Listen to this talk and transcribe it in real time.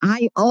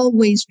I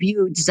always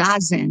viewed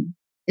Zazen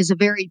as a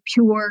very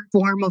pure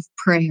form of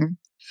prayer,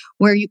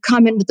 where you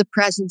come into the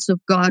presence of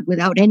God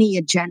without any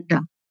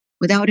agenda,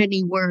 without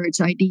any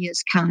words,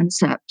 ideas,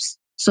 concepts.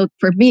 So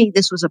for me,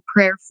 this was a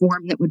prayer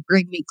form that would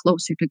bring me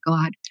closer to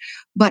God.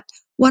 But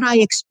what I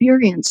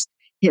experienced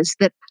is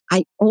that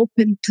I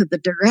opened to the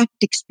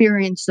direct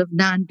experience of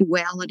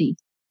non-duality,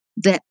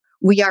 that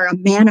we are a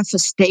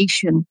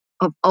manifestation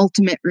of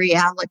ultimate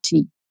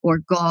reality or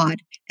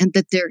God, and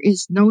that there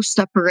is no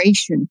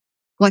separation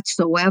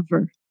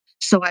whatsoever.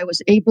 So I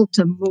was able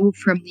to move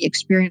from the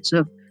experience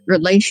of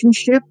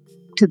relationship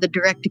to the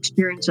direct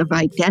experience of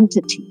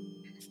identity,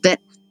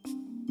 that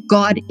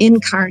God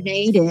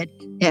incarnated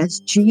as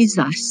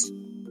Jesus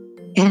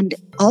and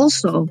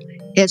also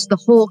as the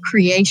whole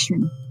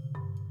creation.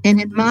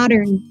 And in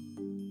modern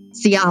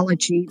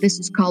theology, this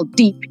is called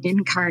deep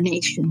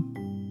incarnation.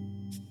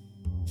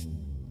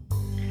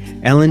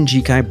 Ellen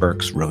G.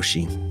 Burks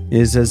Roshi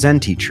is a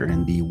Zen teacher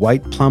in the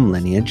White Plum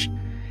lineage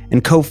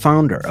and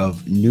co-founder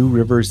of New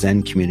River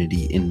Zen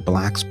Community in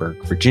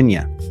Blacksburg,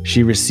 Virginia.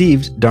 She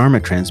received Dharma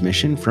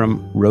transmission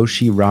from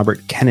Roshi Robert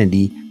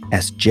Kennedy,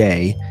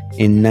 S.J.,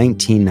 in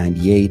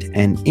 1998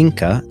 and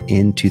Inca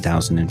in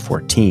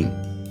 2014.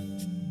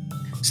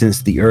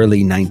 Since the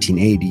early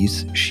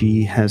 1980s,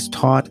 she has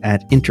taught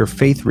at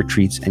interfaith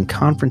retreats and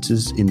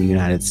conferences in the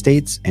United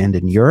States and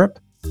in Europe.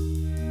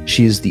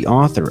 She is the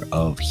author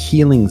of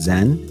Healing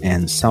Zen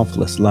and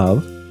Selfless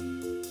Love.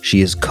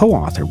 She is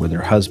co-author with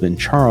her husband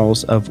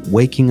Charles of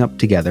Waking Up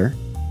Together,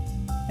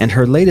 and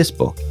her latest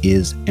book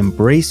is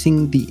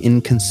Embracing the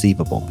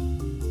Inconceivable: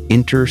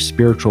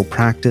 Interspiritual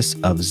Practice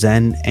of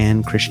Zen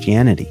and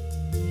Christianity,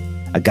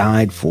 a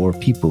guide for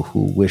people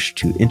who wish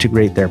to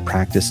integrate their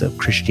practice of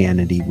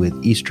Christianity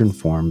with Eastern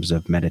forms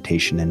of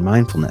meditation and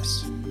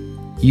mindfulness.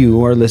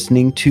 You are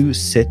listening to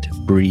Sit,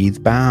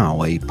 Breathe,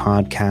 Bow, a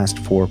podcast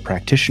for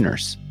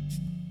practitioners.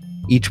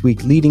 Each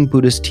week, leading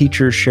Buddhist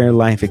teachers share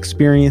life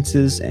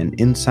experiences and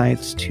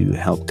insights to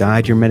help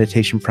guide your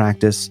meditation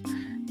practice,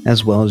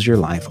 as well as your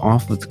life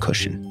off of the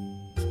cushion.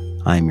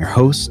 I'm your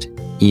host,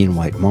 Ian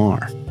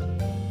White-Marr.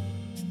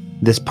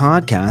 This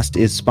podcast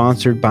is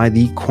sponsored by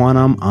the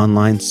Quantum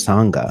Online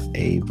Sangha,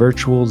 a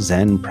virtual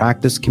Zen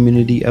practice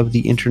community of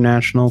the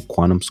International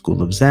Quantum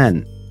School of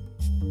Zen.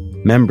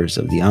 Members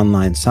of the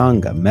online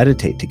Sangha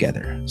meditate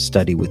together,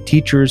 study with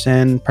teachers,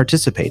 and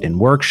participate in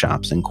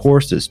workshops and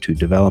courses to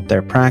develop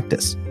their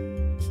practice.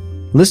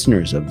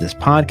 Listeners of this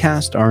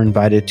podcast are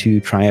invited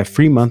to try a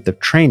free month of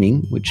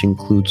training, which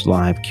includes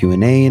live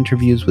Q&A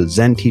interviews with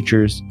Zen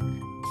teachers,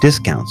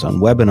 discounts on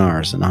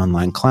webinars and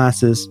online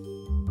classes,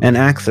 and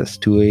access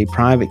to a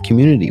private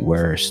community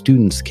where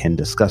students can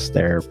discuss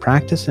their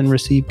practice and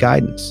receive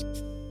guidance.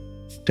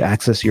 To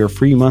access your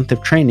free month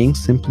of training,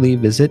 simply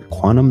visit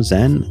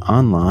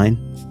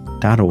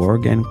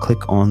quantumzenonline.org and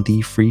click on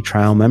the free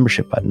trial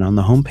membership button on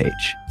the homepage.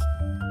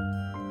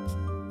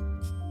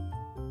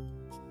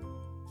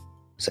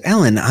 So,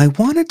 Ellen, I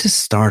wanted to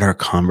start our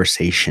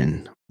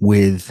conversation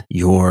with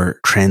your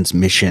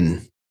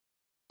transmission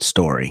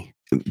story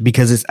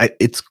because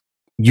it's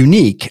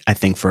unique, I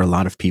think, for a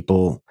lot of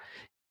people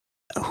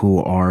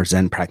who are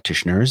Zen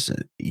practitioners.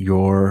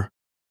 Your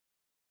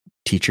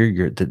teacher,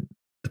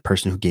 the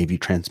person who gave you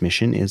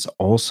transmission, is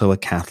also a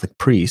Catholic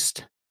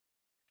priest,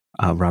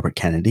 Robert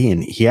Kennedy,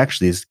 and he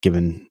actually is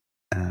given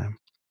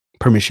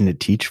permission to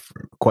teach.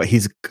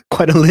 He's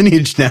quite a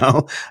lineage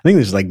now. I think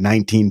there's like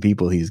 19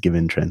 people he's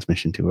given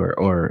transmission to,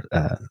 or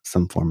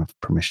some form of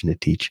permission to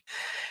teach.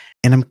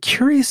 And I'm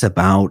curious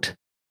about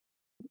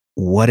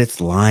what it's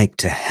like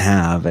to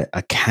have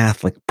a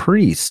Catholic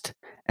priest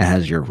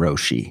as your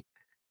Roshi.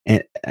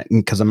 And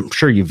because I'm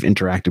sure you've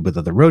interacted with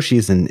other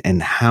Roshis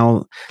and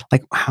how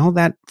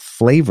that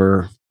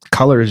flavor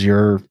colors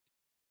your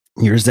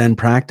Zen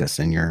practice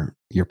and your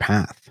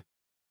path.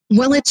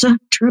 Well, it's a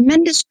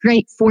tremendous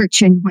great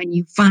fortune when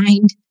you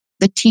find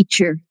the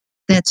teacher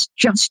that's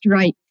just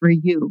right for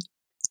you.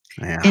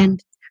 Yeah.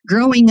 And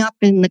growing up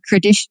in the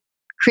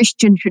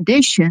Christian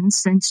tradition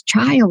since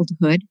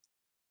childhood,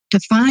 to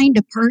find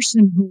a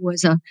person who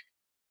was a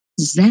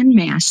Zen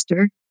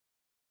master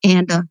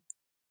and a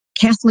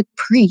Catholic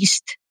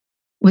priest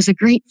was a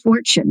great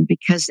fortune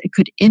because it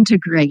could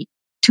integrate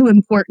two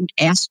important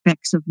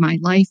aspects of my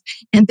life.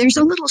 And there's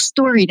a little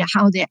story to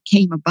how that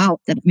came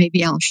about that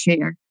maybe I'll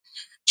share.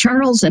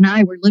 Charles and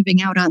I were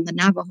living out on the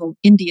Navajo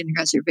Indian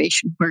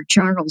Reservation, where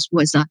Charles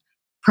was a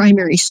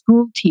primary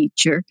school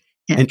teacher.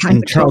 And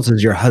Charles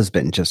is your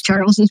husband, just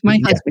Charles is my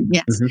husband,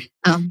 yes.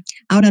 Mm-hmm.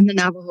 Out on the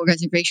Navajo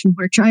Reservation,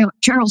 where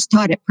Charles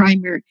taught at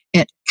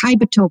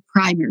Kaibato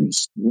Primary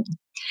School.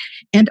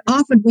 And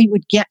often we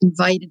would get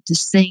invited to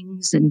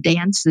sings and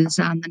dances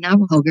on the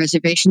Navajo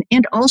Reservation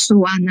and also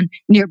on the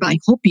nearby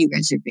Hopi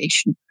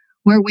Reservation,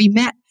 where we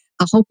met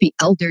a Hopi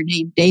elder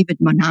named David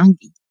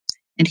Monangi.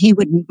 And he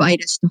would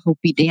invite us to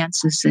Hopi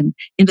dances and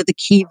into the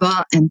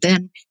kiva. And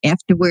then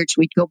afterwards,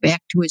 we'd go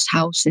back to his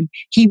house and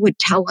he would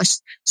tell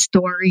us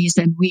stories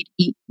and we'd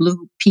eat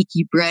blue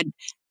piki bread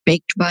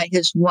baked by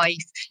his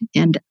wife.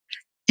 And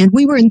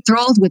we were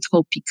enthralled with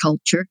Hopi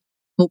culture,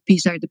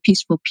 Hopis are the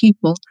peaceful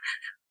people.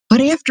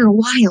 But after a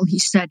while, he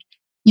said,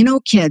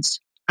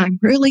 kids, I'm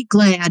really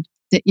glad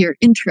that you're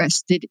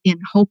interested in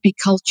Hopi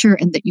culture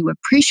and that you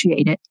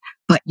appreciate it,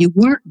 but you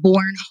weren't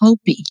born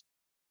Hopi.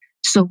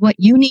 So what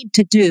you need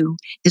to do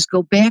is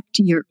go back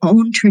to your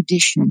own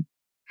tradition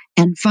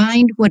and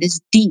find what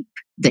is deep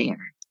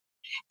there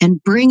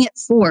and bring it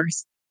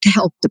forth to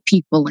help the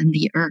people in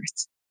the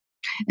earth.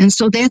 And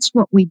so that's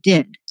what we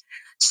did.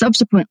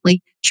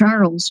 Subsequently,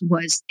 Charles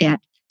was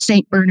at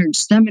St.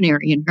 Bernard's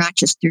Seminary in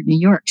Rochester, New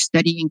York,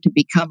 studying to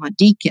become a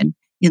deacon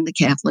in the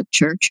Catholic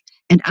Church.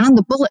 And on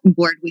the bulletin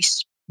board,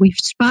 we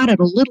spotted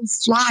a little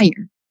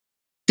flyer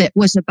that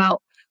was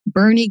about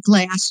Bernie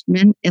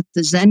Glassman at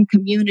the Zen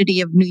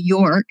Community of New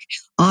York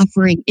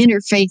offering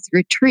interfaith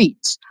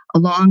retreats,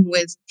 along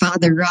with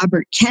Father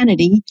Robert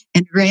Kennedy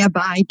and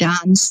Rabbi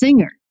Don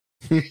Singer.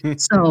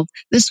 So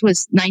this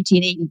was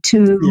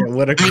 1982, Yeah,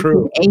 what a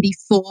crew.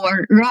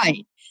 1984,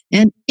 right.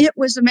 And it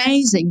was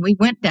amazing. We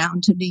went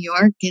down to New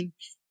York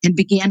and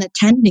began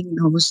attending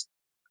those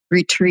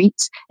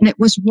retreats. And it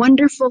was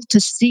wonderful to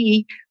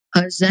see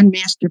Zen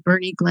Master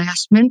Bernie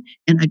Glassman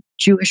and a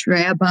Jewish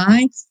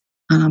rabbi,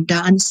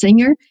 Don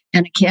Singer,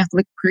 and a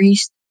Catholic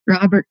priest,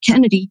 Robert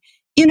Kennedy,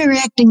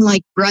 interacting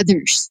like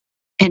brothers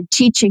and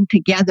teaching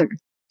together.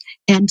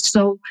 And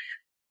so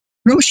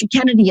Roshi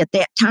Kennedy at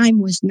that time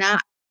was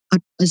not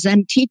a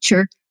Zen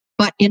teacher,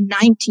 but in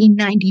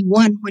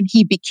 1991, when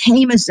he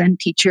became a Zen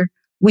teacher,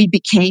 we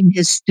became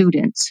his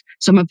students,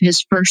 some of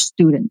his first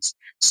students.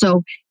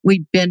 So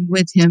we've been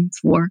with him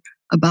for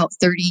about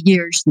 30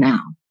 years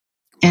now.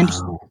 And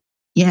wow.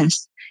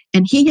 Yes.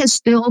 And he has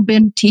still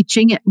been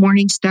teaching at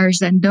Morning Star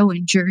Zendo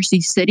in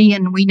Jersey City.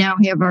 And we now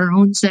have our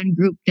own Zen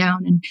group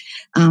down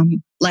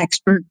in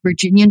Blacksburg,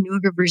 Virginia, New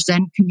River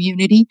Zen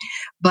Community.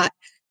 But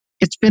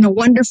it's been a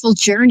wonderful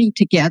journey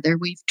together.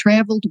 We've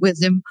traveled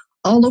with him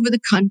all over the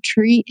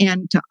country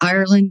and to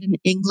Ireland and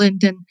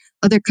England and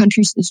other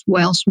countries as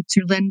well,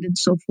 Switzerland and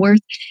so forth.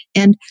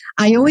 And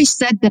I always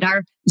said that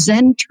our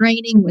Zen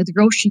training with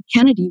Roshi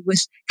Kennedy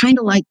was kind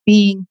of like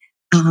being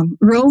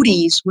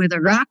roadies with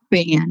a rock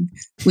band.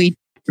 We'd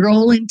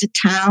roll into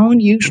town,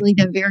 usually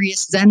to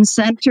various Zen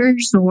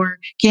centers or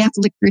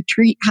Catholic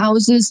retreat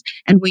houses,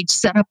 and we'd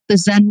set up the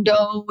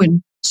Zendo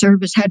and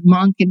serve as head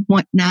monk and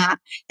whatnot.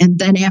 And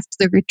then after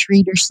the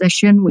retreat or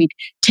session, we'd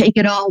take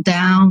it all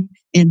down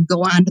and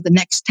go on to the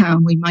next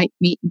town. We might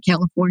meet in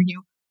California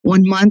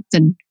one month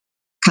and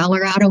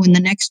Colorado in the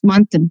next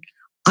month and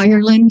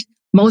Ireland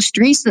most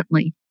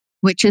recently,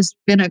 which has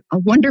been a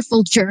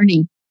wonderful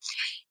journey.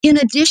 In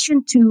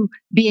addition to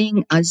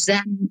being a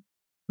Zen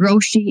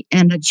Roshi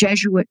and a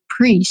Jesuit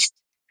priest,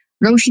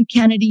 Roshi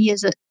Kennedy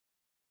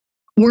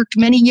worked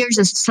many years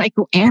as a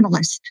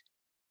psychoanalyst.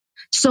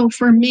 So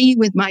for me,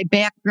 with my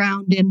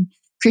background in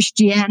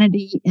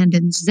Christianity and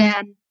in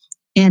Zen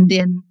and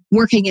in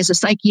working as a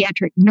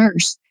psychiatric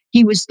nurse,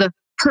 he was the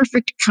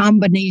perfect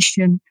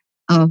combination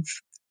of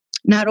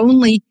not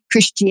only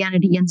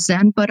Christianity and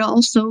Zen, but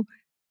also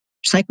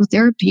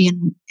psychotherapy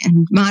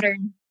and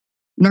modern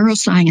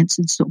neuroscience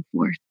and so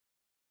forth.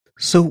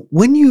 So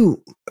when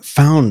you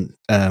found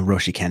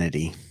Roshi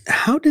Kennedy,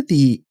 how did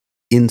the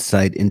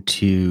insight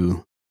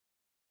into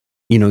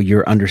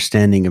your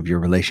understanding of your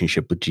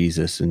relationship with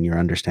Jesus and your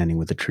understanding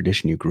with the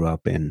tradition you grew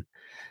up in,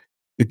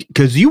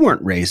 because you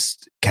weren't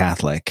raised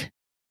Catholic,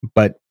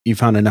 but you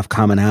found enough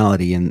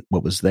commonality in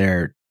what was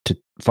there to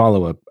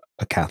follow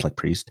a Catholic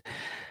priest.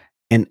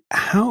 And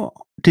how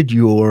did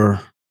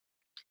your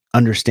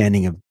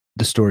understanding of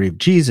the story of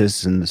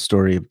Jesus and the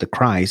story of the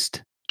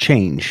Christ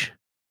change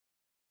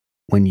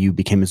when you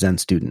became a Zen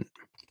student?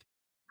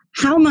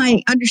 How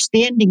my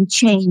understanding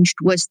changed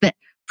was that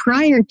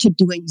prior to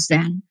doing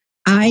Zen,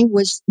 I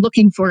was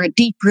looking for a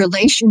deep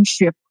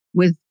relationship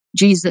with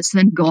Jesus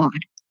and God.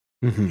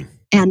 Mm-hmm.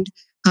 And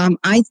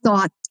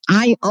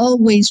I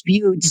always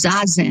viewed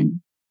Zazen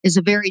as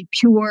a very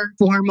pure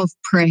form of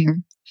prayer,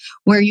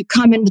 where you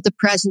come into the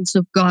presence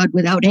of God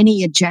without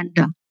any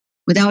agenda,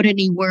 without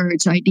any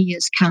words,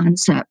 ideas,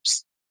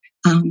 concepts.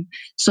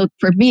 So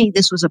for me,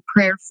 this was a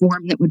prayer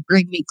form that would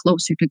bring me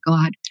closer to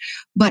God.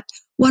 But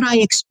what I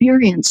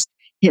experienced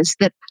is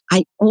that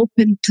I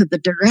opened to the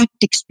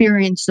direct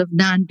experience of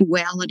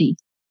non-duality,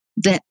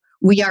 that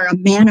we are a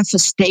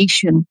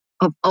manifestation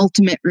of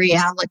ultimate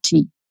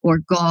reality or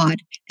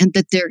God, and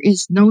that there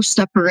is no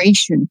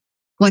separation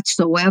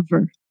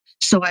whatsoever.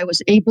 So I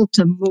was able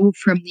to move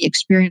from the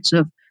experience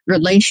of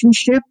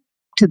relationship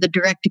to the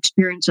direct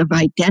experience of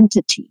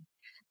identity,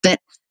 that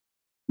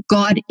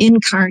God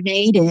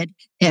incarnated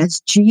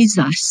as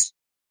Jesus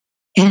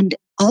and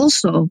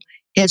also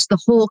as the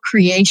whole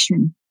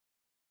creation.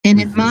 And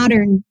in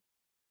modern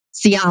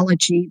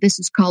theology, this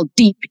is called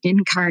deep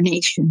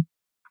incarnation.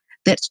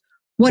 That's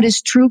what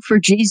is true for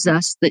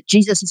Jesus, that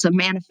Jesus is a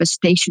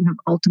manifestation of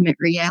ultimate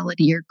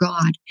reality or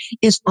God,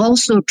 is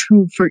also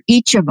true for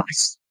each of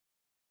us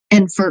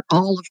and for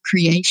all of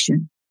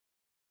creation.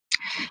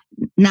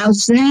 Now,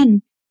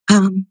 Zen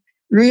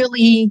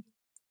really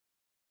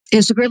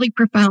is really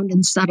profound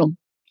and subtle.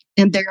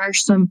 And there are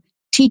some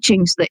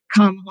teachings that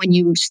come when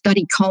you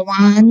study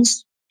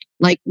koans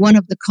Like one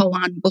of the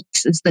koan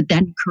books is the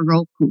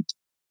Denkaroku,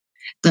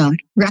 the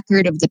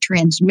record of the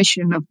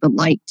transmission of the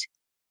light.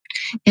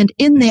 And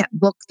in that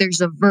book,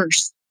 there's a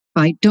verse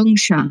by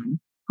Dongshan,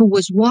 who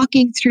was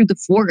walking through the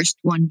forest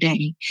one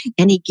day,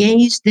 and he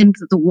gazed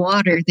into the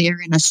water there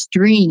in a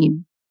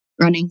stream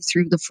running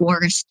through the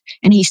forest,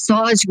 and he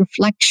saw his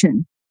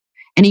reflection,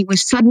 and he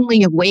was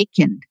suddenly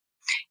awakened.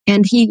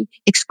 And he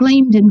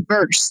exclaimed in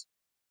verse,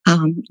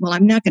 well,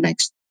 I'm not going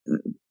to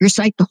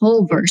recite the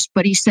whole verse,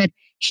 but he said,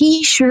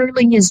 "He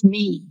surely is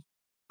me,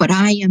 but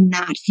I am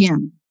not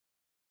him."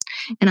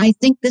 And I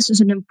think this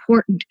is an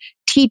important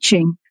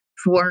teaching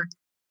for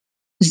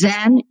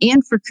Zen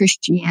and for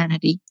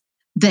Christianity,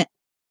 that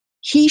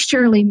he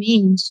surely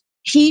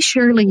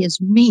is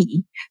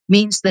me,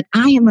 means that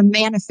I am a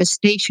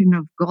manifestation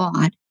of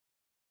God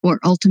or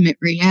ultimate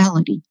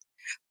reality.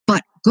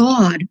 But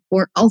God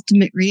or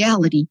ultimate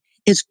reality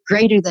is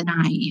greater than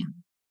I am.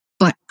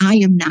 But I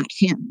am not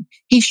him.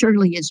 He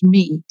surely is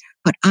me,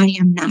 but I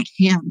am not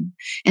him.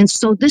 And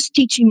so this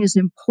teaching is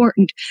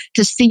important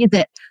to see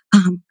that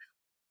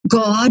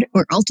God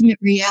or ultimate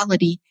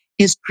reality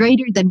is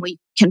greater than we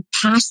can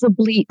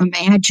possibly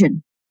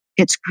imagine.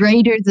 It's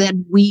greater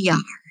than we are.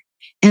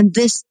 And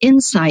this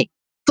insight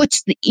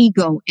puts the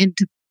ego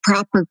into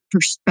proper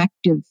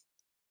perspective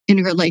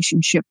in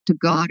relationship to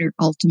God or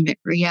ultimate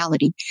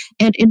reality.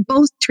 And in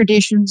both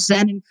traditions,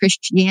 Zen and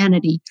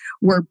Christianity,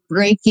 we're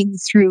breaking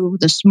through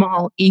the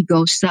small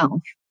ego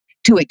self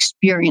to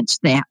experience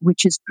that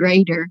which is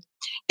greater,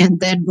 and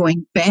then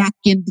going back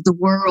into the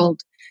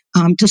world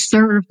to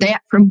serve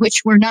that from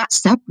which we're not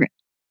separate.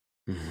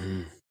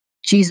 Mm-hmm.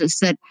 Jesus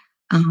said,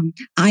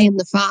 I and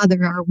the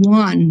Father are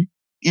one,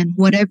 and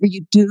whatever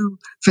you do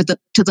to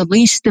the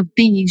least of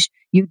these,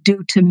 you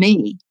do to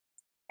me.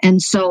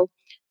 And so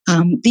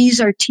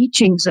these are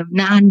teachings of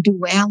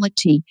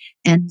non-duality,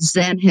 and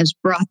Zen has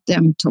brought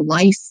them to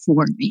life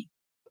for me.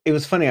 It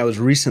was funny. I was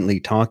recently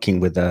talking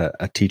with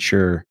a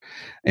teacher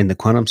in the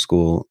quantum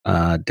school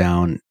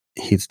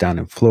he's down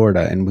in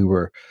Florida, and we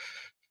were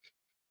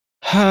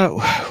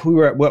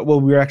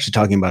actually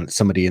talking about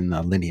somebody in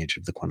the lineage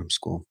of the quantum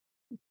school.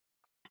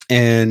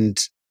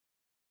 And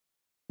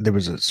there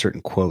was a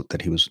certain quote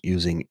that he was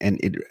using, and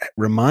it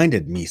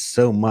reminded me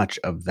so much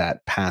of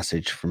that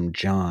passage from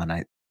John.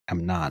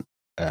 I'm not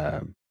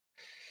a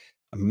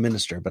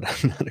minister, but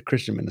I'm not a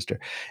Christian minister.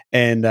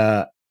 And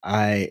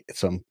I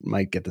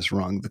might get this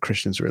wrong. The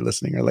Christians who are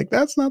listening are like,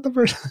 that's not the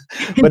verse.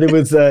 But it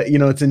was,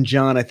 it's in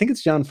John. I think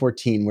it's John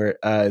 14, where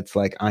it's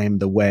like, I am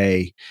the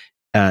way,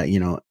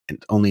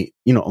 and only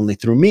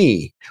through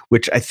me,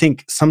 which I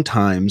think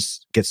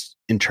sometimes gets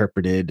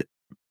interpreted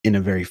in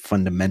a very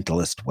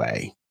fundamentalist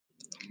way.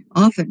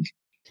 Often.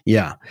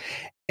 Yeah.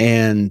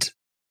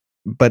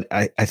 But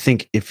I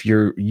think if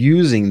you're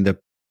using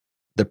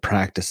the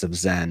practice of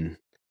Zen,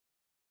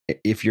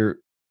 if you're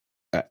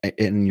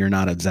and you're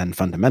not a Zen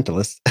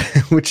fundamentalist,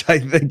 which I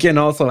think can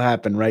also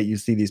happen, right? You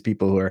see these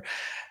people who are,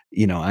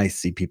 I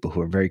see people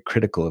who are very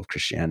critical of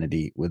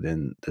Christianity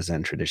within the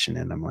Zen tradition,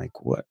 and I'm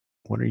like, what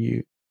are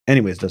you?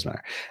 Anyways, it doesn't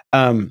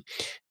matter.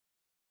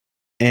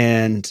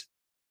 And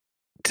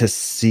to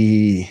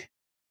see,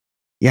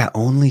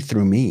 only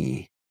through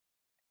me,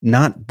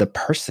 not the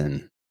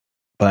person,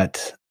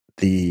 but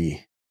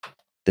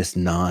this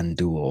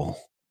non-dual.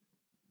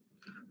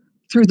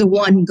 Through the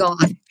one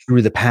God.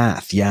 Through the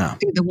path, yeah.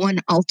 Through the one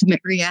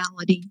ultimate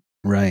reality.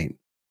 Right.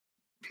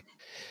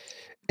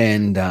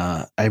 And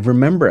I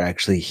remember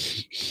actually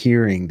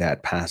hearing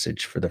that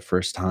passage for the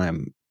first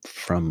time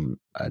from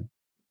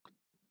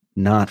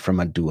not from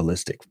a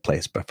dualistic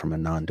place, but from a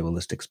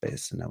non-dualistic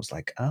space. And I was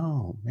like,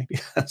 oh, maybe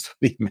that's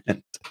what he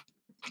meant.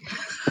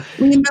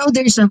 Well,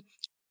 there's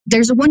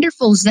a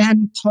wonderful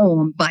Zen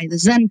poem by the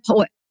Zen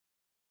poet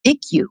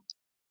Ikkyu.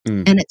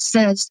 And it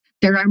says,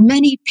 there are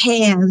many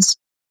paths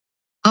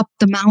up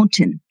the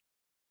mountain,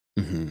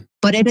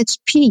 but at its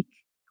peak,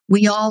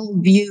 we all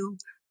view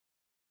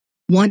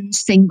one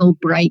single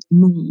bright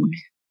moon.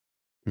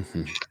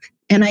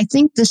 And I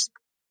think this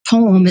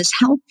poem is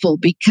helpful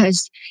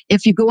because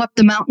if you go up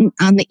the mountain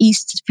on the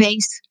east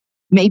face,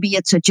 maybe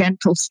it's a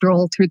gentle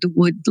stroll through the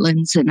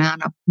woodlands and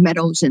on up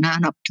meadows and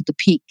on up to the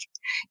peak.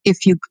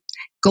 If you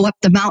go up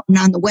the mountain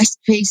on the west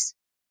face,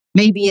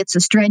 maybe it's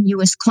a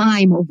strenuous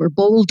climb over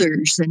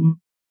boulders and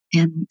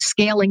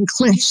scaling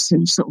cliffs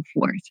and so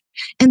forth.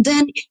 And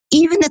then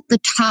even at the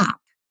top,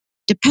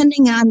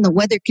 depending on the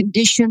weather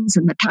conditions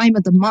and the time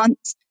of the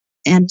month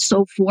and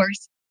so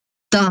forth,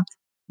 the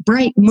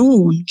bright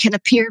moon can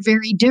appear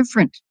very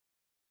different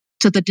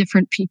to the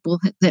different people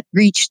that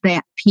reach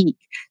that peak.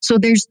 So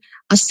there's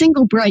a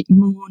single bright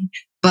moon,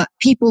 but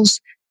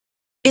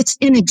it's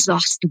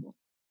inexhaustible.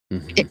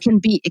 It can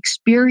be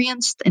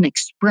experienced and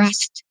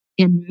expressed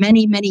in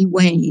many, many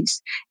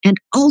ways. And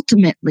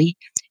ultimately,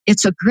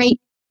 it's a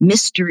great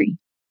mystery.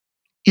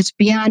 It's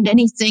beyond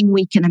anything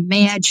we can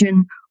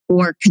imagine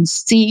or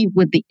conceive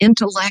with the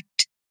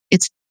intellect.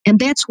 And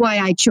that's why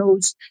I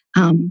chose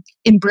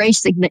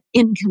Embracing the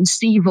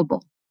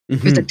Inconceivable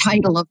for the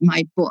title of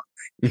my book.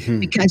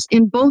 Because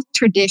in both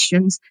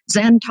traditions,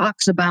 Zen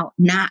talks about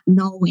not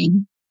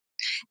knowing,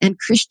 And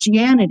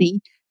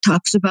Christianity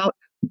talks about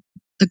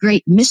the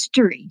great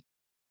mystery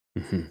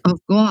of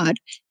God.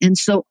 And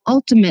so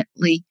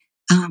ultimately,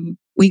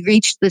 we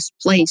reach this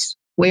place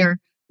where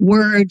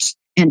words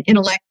and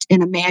intellect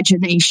and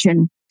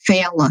imagination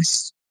fail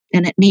us,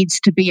 and it needs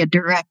to be a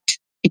direct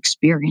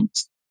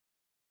experience.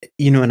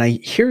 And I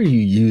hear you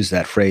use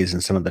that phrase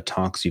in some of the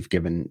talks you've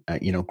given,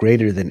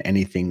 greater than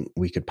anything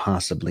we could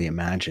possibly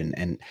imagine.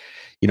 And,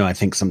 I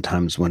think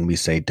sometimes when we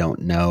say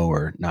don't know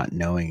or not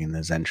knowing in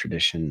the Zen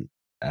tradition,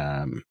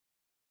 um,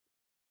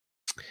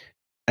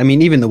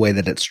 even the way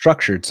that it's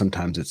structured,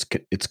 sometimes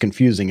it's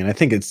confusing. And I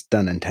think it's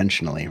done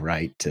intentionally,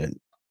 right? To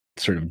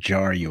sort of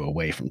jar you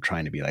away from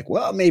trying to be like,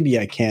 well, maybe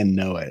I can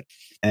know it.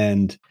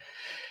 And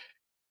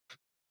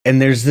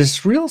there's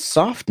this real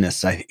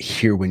softness I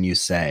hear when you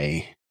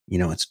say,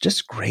 it's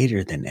just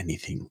greater than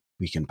anything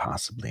we can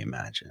possibly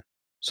imagine.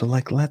 So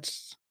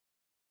let's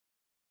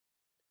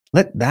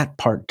let that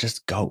part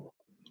just go.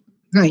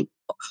 Right.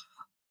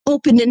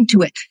 Open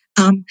into it.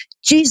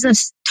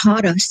 Jesus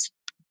taught us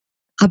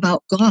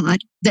about God,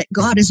 that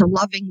God is a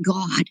loving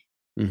God.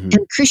 Mm-hmm.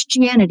 And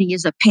Christianity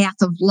is a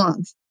path of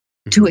love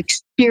to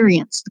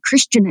experience. The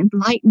Christian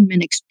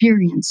enlightenment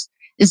experience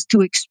is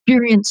to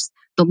experience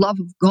the love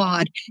of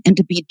God and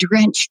to be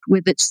drenched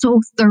with it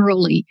so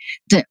thoroughly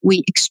that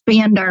we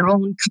expand our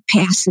own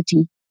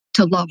capacity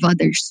to love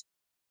others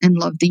and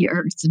love the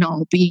earth and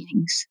all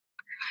beings.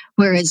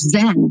 Whereas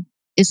Zen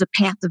is a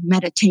path of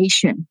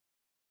meditation,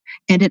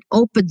 and it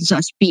opens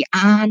us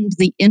beyond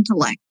the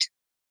intellect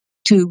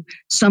to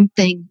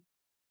something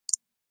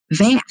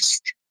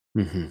vast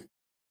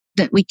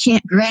that we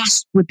can't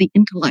grasp with the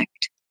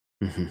intellect.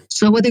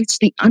 So whether it's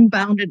the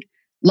unbounded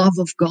love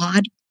of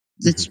God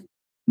that's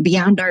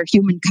beyond our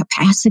human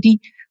capacity,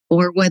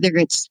 or whether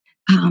it's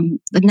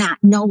the not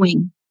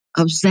knowing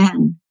of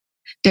Zen,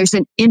 there's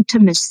an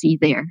intimacy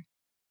there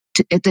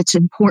that's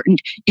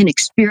important in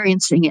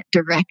experiencing it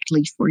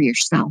directly for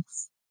yourself.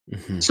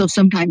 So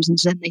sometimes in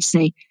Zen they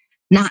say,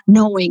 not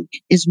knowing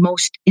is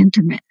most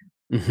intimate.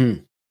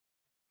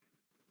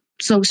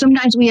 So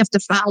sometimes we have to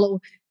follow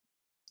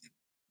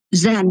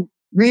Zen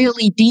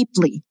really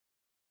deeply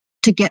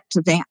to get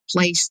to that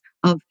place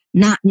of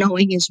not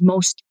knowing is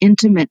most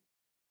intimate,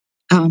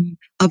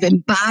 of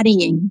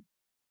embodying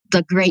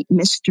the great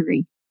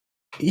mystery.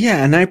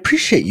 Yeah, and I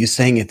appreciate you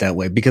saying it that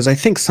way, because I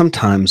think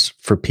sometimes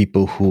for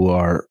people who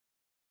are,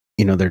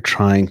 they're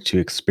trying to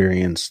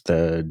experience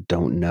the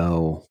don't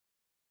know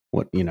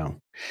what,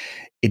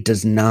 it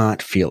does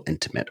not feel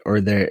intimate, or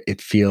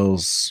it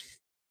feels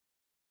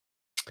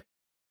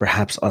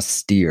perhaps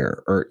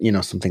austere, or,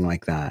 something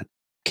like that.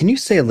 Can you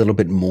say a little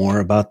bit more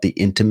about the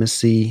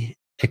intimacy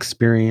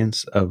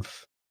experience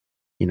of,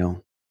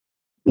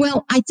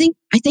 Well, I think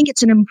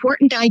it's an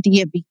important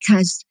idea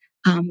because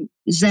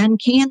Zen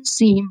can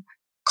seem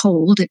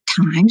cold at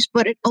times,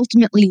 but it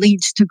ultimately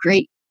leads to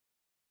great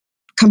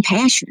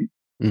compassion.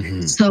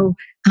 So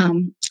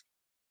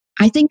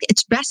I think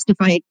it's best if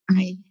I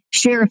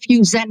share a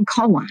few Zen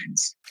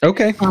koans.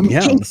 Okay.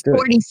 Yeah, page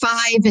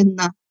 45 in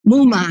the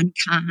Mumon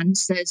Kan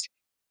says,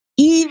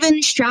 even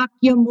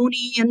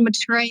Shakyamuni and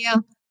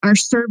Maitreya are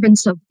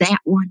servants of that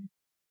one.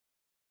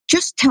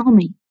 Just tell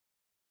me,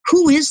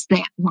 who is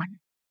that one?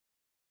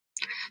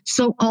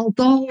 So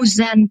although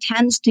Zen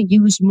tends to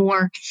use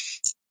more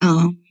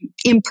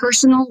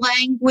impersonal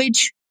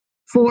language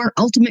for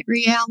ultimate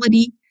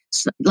reality,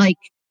 like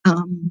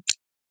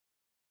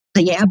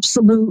the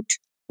absolute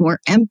or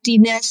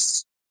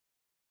emptiness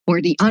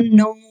or the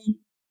unknown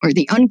or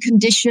the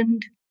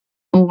unconditioned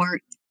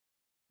or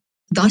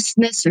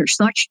thusness or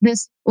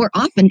suchness, or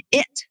often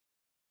it.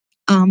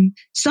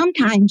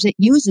 Sometimes it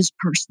uses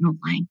personal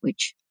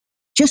language.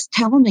 Just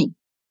tell me,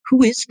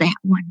 who is that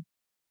one?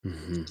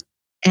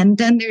 And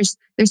then there's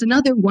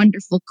another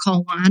wonderful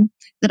koan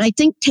that I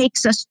think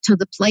takes us to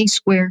the place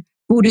where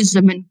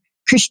Buddhism and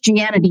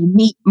Christianity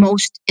meet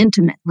most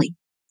intimately.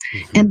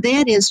 And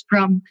that is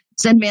from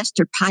Zen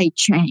Master Pai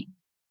Chang,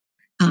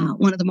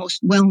 one of the most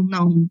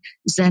well-known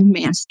Zen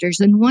masters.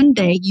 And one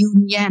day,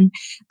 Yun Yen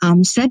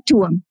said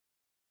to him,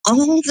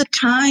 all the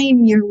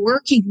time you're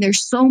working,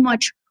 there's so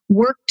much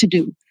work to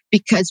do,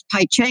 because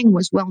Pai Chang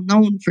was well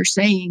known for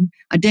saying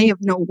a day of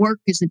no work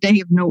is a day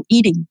of no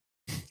eating.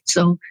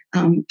 So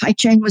Pai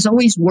Chang was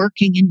always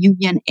working, and Yun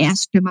Yen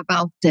asked him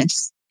about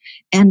this.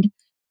 And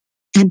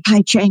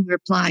Pai Chang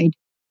replied,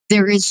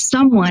 there is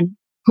someone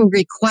who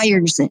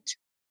requires it.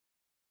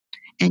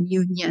 And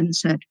Yun Yen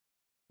said,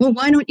 well,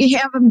 why don't you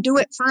have him do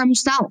it for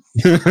himself?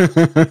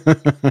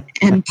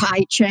 And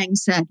Pai Chang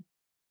said,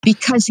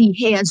 because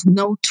he has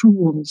no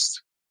tools.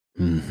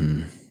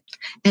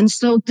 And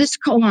so this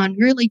koan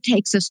really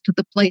takes us to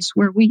the place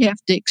where we have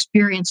to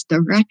experience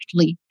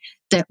directly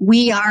that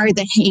we are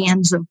the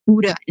hands of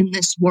Buddha in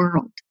this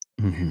world,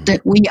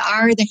 that we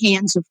are the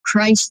hands of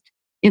Christ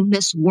in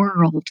this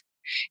world.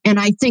 And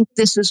I think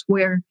this is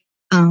where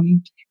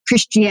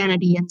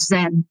Christianity and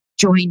Zen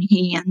join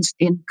hands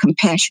in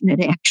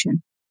compassionate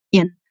action,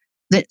 in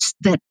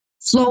that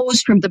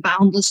flows from the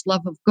boundless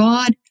love of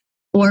God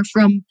or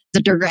from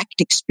the direct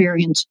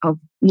experience of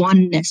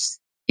oneness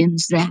in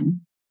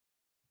Zen.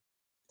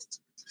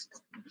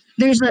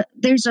 There's a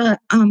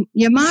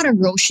Yamada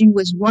Roshi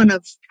was one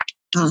of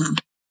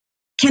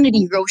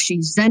Kennedy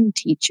Roshi's Zen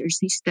teachers.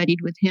 He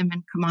studied with him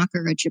in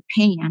Kamakura,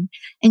 Japan.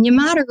 And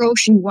Yamada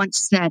Roshi once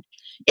said,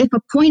 if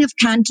a point of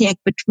contact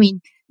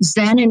between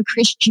Zen and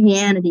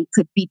Christianity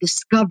could be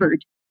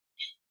discovered,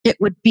 it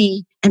would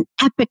be an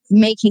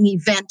epoch-making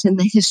event in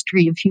the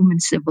history of human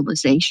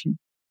civilization.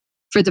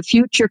 For the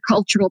future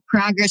cultural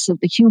progress of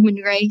the human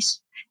race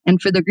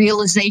and for the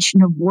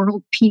realization of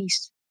world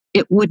peace,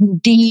 it would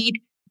indeed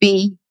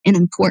be an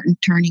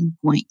important turning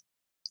point.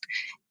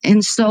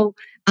 And so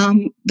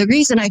the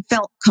reason I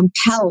felt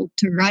compelled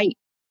to write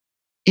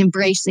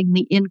Embracing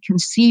the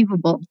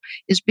Inconceivable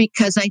is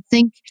because I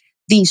think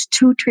these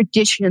two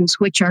traditions,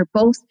 which are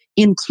both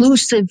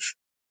inclusive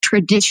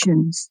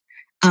traditions,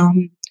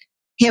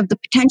 have the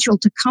potential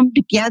to come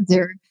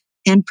together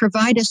and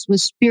provide us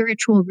with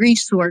spiritual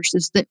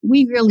resources that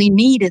we really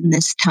need in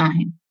this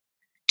time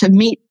to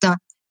meet the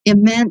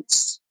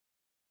immense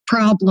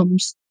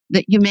problems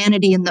that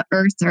humanity and the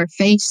earth are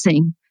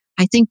facing.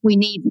 I think we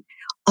need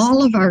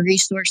all of our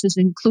resources,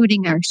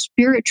 including our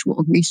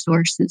spiritual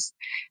resources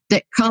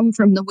that come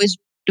from the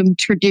wisdom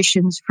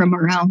traditions from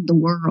around the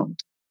world.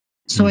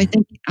 So I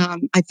think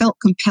I felt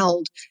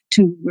compelled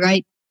to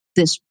write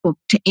this book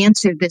to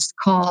answer this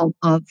call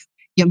of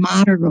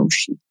Yamada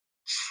Roshi.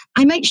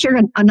 I might share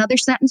another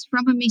sentence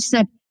from him. He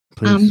said,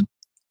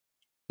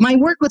 my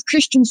work with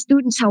Christian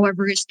students,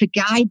 however, is to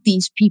guide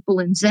these people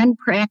in Zen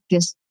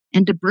practice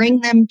and to bring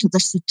them to the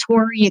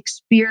Satori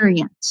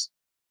experience.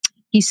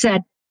 He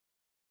said,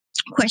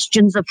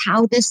 questions of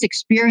how this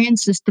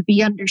experience is to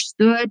be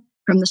understood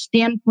from the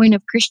standpoint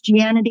of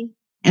Christianity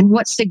and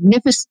what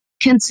significance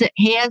it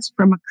has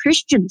from a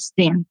Christian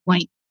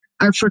standpoint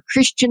are for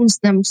Christians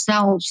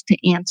themselves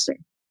to answer.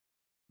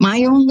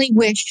 My only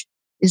wish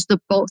is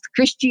that both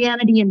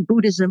Christianity and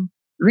Buddhism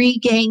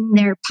regain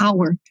their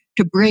power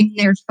to bring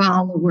their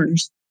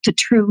followers to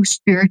true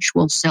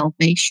spiritual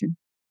salvation.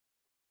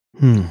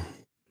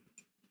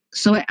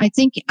 So I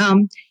think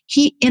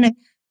Yamada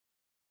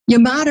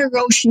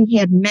Roshi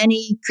had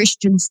many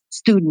Christian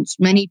students,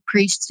 many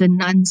priests and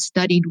nuns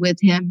studied with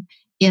him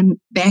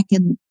back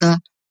in the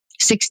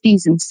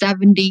 60s and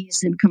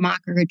 70s in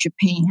Kamakura,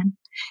 Japan.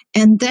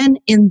 And then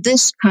in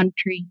this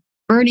country,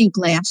 Bernie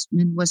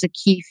Glassman was a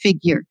key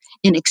figure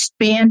in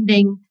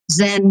expanding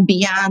Zen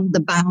beyond the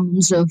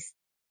bounds of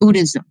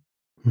Buddhism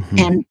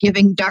and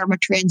giving Dharma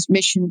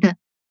transmission to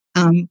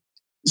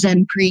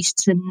Zen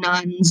priests and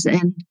nuns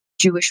and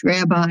Jewish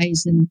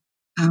rabbis and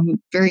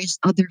various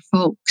other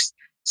folks.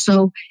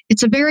 So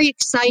it's a very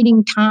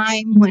exciting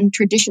time when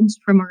traditions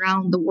from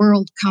around the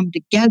world come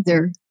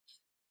together.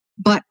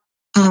 But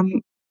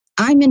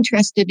I'm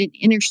interested in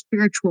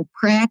interspiritual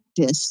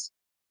practice.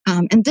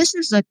 And this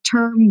is a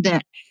term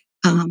that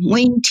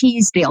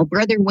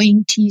Brother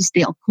Wayne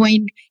Teasdale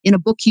coined in a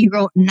book he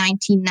wrote in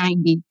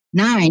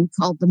 1999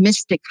 called The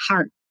Mystic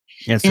Heart.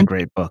 Yeah, it's a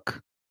great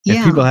book.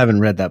 If people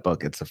haven't read that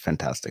book, it's a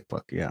fantastic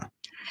book. Yeah.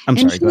 I'm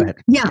sorry, go ahead.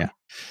 Yeah.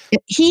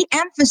 He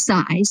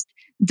emphasized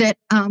that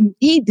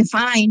he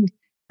defined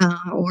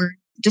or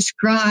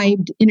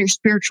described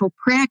interspiritual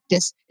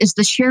practice as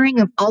the sharing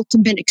of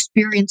ultimate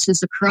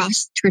experiences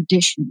across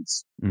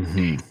traditions.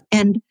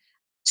 And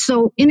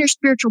so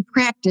interspiritual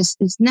practice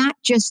is not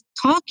just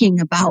talking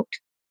about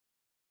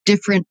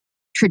different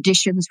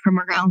traditions from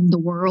around the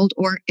world,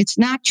 or it's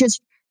not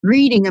just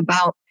reading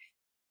about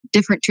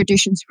different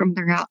traditions from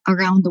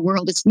around the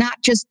world. It's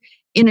not just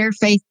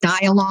interfaith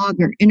dialogue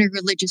or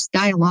interreligious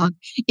dialogue.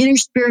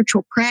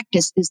 Interspiritual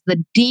practice is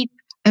the deep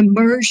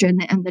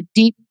immersion and the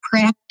deep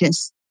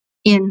practice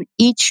in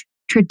each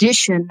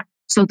tradition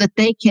so that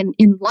they can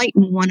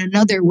enlighten one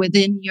another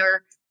within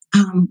your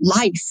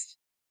life.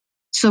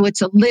 So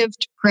it's a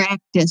lived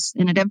practice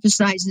and it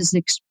emphasizes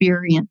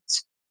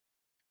experience.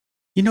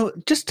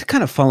 Just to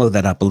kind of follow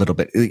that up a little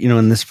bit,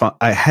 in this,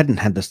 I hadn't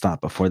had this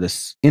thought before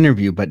this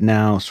interview, but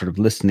now sort of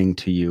listening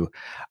to you,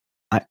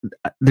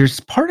 there's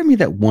part of me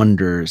that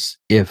wonders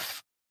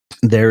if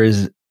there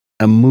is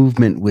a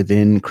movement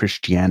within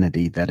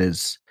Christianity that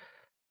is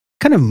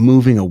kind of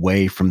moving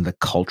away from the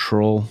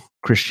cultural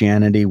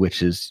Christianity,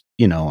 which is,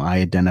 I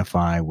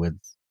identify with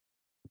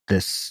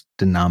this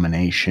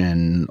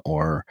denomination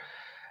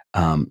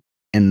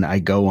and I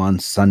go on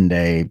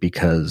Sunday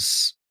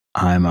because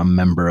I'm a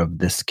member of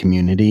this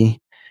community,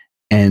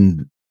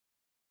 and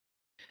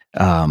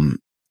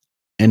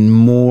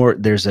more,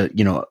 there's a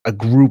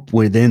group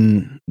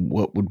within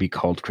what would be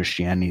called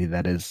Christianity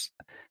that is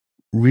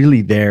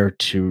really there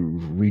to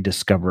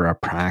rediscover a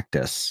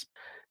practice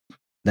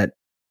that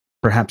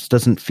perhaps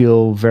doesn't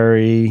feel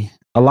very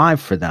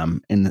alive for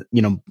them in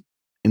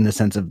the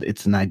sense of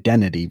it's an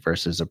identity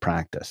versus a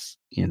practice.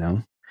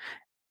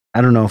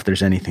 I don't know if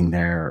there's anything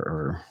there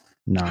or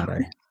not.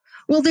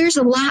 Well, there's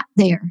a lot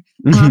there.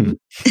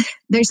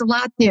 There's a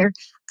lot there.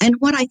 And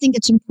what I think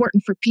it's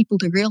important for people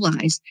to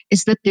realize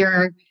is that there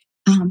are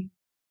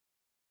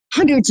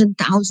hundreds and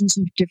thousands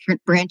of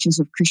different branches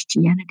of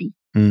Christianity.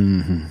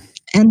 And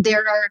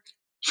there are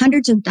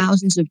hundreds and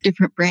thousands of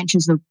different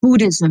branches of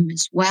Buddhism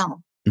as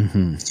well.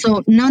 Mm-hmm.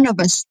 So none of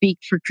us speak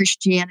for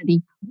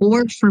Christianity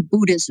or for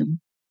Buddhism.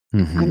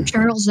 Mm-hmm.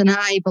 Charles and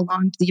I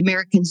belong to the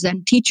American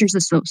Zen Teachers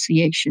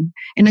Association,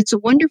 and it's a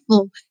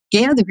wonderful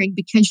gathering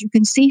because you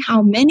can see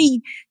how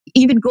many,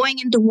 even going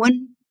into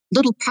one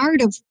little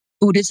part of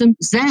Buddhism,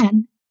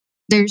 Zen,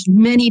 there's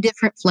many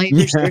different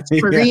flavors. Yeah,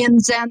 There's Korean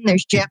Zen,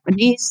 there's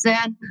Japanese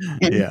Zen,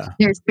 and yeah.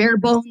 there's bare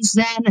bones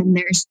Zen, and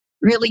there's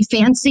really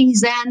fancy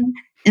Zen,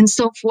 and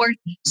so forth.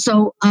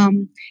 So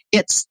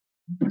it's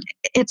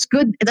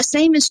good. The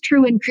same is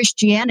true in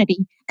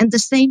Christianity, and the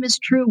same is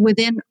true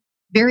within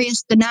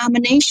various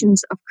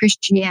denominations of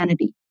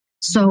Christianity.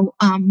 So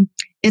I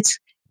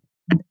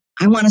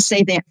want to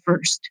say that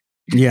first.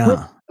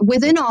 Yeah.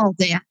 Within all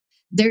that,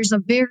 there's a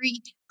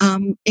very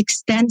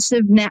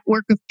extensive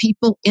network of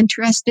people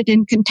interested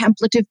in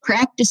contemplative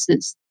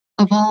practices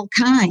of all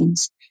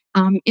kinds,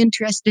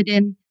 interested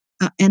in,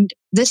 and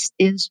this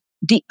is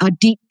a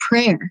deep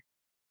prayer,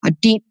 a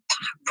deep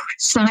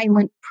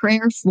silent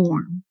prayer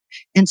form.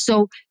 And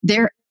so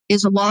there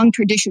is a long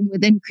tradition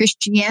within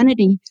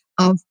Christianity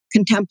of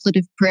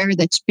contemplative prayer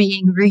that's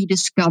being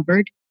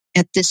rediscovered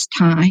at this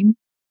time,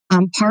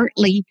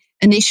 partly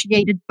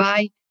initiated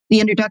by the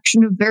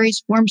introduction of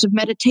various forms of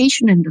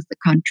meditation into the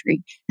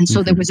country. And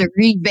so there was a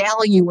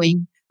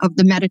revaluing of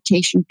the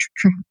meditation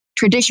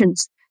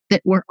traditions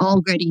that were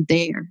already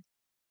there.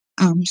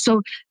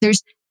 So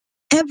there's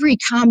every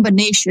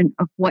combination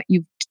of what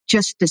you've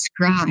just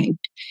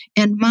described.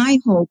 And my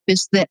hope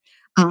is that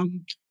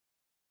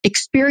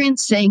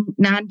experiencing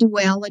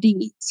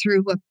non-duality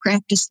through a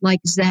practice like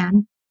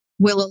Zen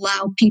will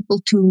allow people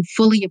to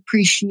fully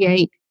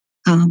appreciate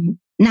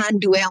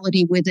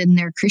non-duality within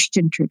their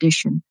Christian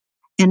tradition.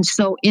 And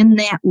so in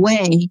that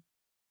way,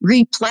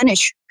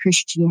 replenish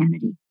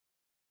Christianity,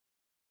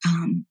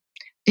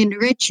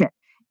 enrich it.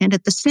 And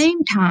at the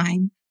same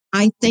time,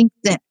 I think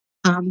that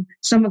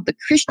some of the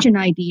Christian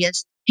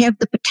ideas have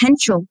the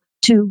potential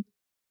to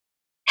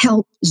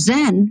help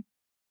Zen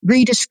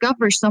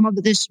rediscover some of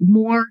this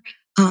more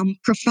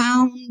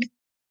profound,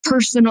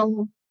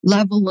 personal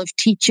level of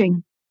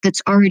teaching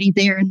that's already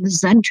there in the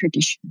Zen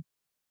tradition.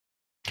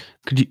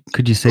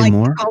 Could you say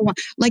more?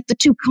 Like the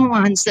two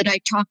koans that I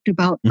talked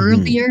about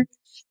earlier,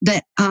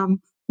 that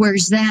where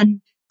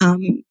Zen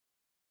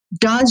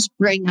does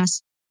bring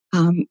us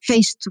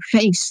face to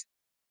face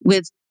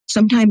with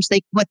sometimes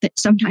they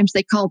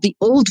call the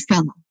old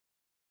fellow,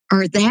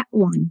 or that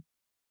one,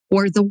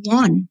 or the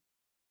one.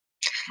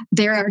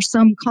 There are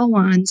some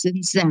koans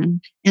in Zen,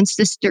 and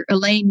Sister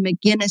Elaine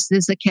McGinnis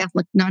is a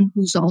Catholic nun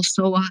who's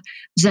also a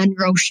Zen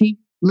Roshi,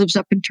 lives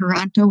up in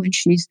Toronto, and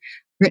she's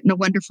written a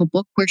wonderful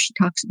book where she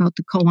talks about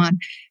the koan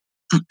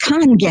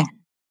Kangen,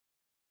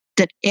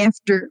 that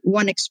after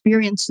one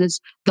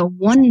experiences the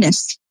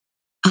oneness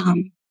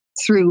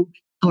through,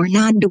 or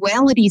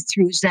non-duality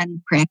through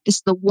Zen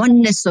practice, the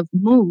oneness of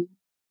Mu,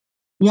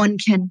 one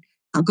can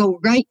go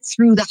right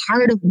through the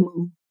heart of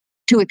Mu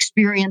to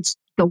experience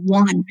the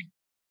one,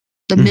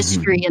 the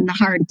mystery in the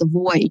heart of the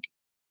void.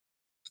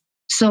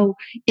 So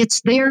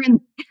it's there.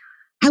 And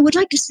I would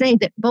like to say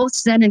that both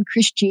Zen and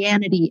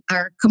Christianity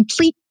are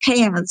complete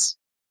paths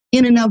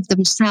in and of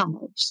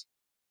themselves.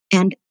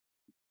 And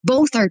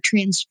both are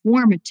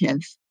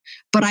transformative.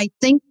 But I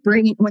think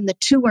when the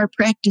two are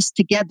practiced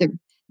together,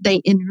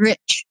 they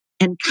enrich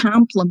and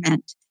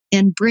complement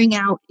and bring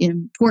out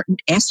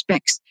important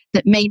aspects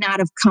that may not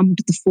have come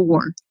to the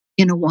fore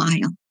in a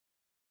while.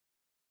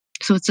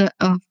 So it's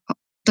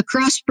the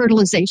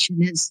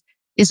cross-fertilization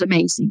is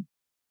amazing.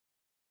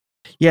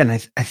 Yeah,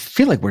 and I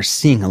feel like we're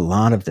seeing a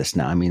lot of this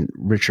now. I mean,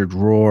 Richard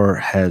Rohr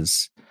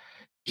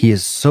he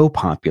is so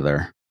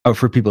popular. Oh,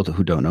 for people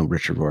who don't know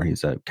Richard Rohr,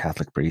 he's a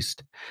Catholic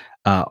priest.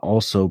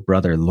 Also,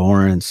 Brother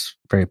Lawrence,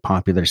 very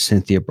popular.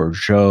 Cynthia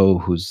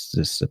Bourgeault, who's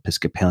this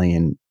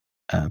Episcopalian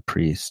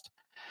priest.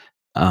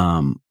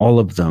 All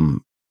of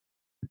them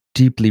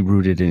deeply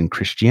rooted in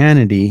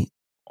Christianity.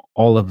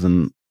 All of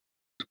them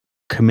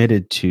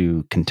committed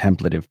to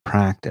contemplative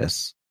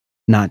practice,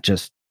 not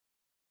just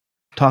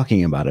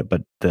talking about it,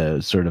 but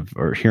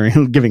or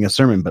giving a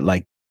sermon, but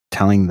like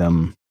telling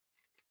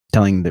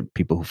the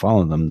people who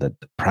follow them that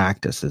the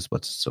practice is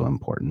what's so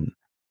important,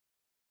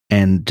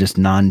 and just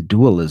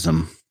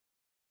non-dualism.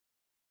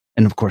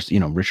 And of course,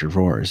 Richard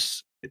Rohr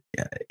is,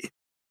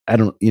 I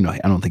don't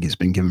think he's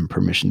been given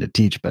permission to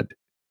teach, but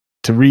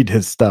to read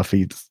his stuff,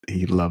 he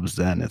loves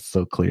Zen. It's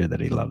so clear that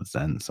he loves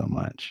Zen so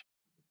much.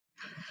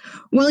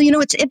 Well,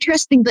 it's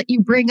interesting that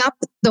you bring up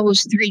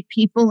those three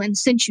people. And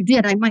since you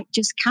did, I might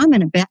just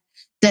comment a bit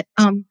that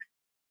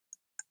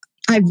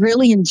I've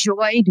really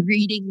enjoyed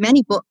reading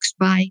many books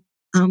by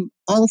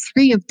all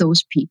three of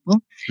those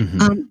people.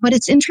 But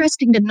it's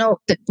interesting to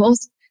note that both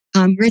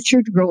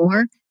Richard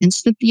Rohr and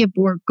Cynthia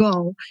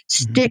Bourgeault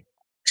stick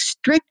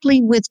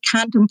strictly with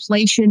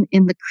contemplation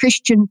in the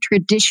Christian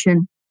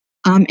tradition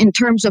in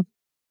terms of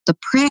the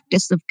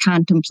practice of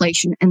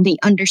contemplation and the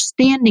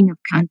understanding of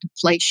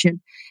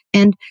contemplation.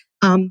 And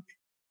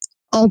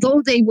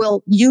although they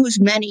will use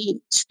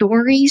many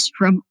stories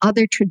from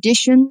other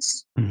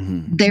traditions,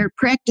 their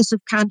practice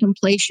of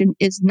contemplation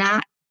is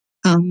not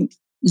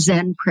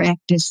Zen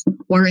practice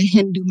or a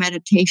Hindu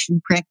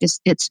meditation practice.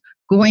 It's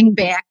going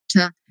back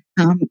to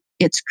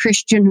its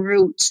Christian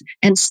roots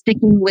and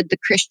sticking with the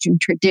Christian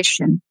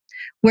tradition.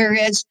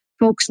 Whereas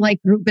folks like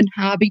Reuben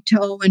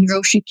Hobito and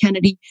Roshi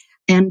Kennedy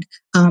and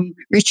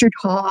Richard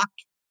Hawk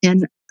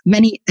and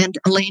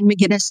Elaine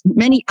McGinnis,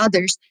 many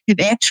others have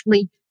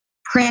actually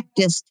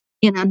practiced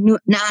in a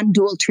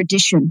non-dual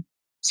tradition.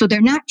 So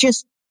they're not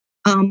just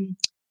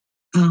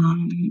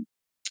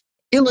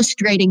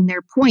illustrating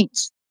their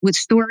points with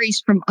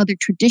stories from other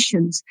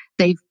traditions.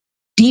 They've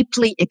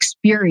deeply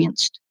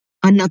experienced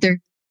another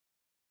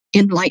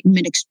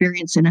enlightenment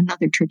experience in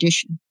another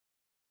tradition.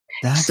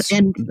 That's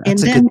a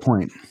good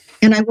point.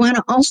 And I want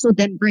to also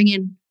then bring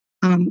in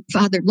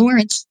Father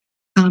Lawrence.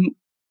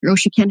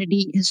 Roshi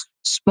Kennedy has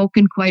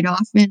spoken quite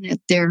often at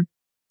their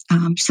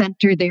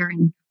center there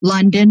in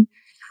London.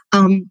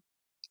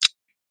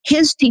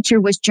 His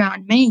teacher was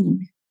John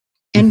Main,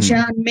 and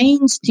John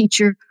Main's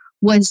teacher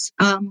was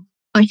a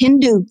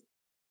Hindu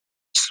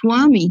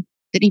Swami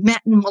that he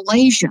met in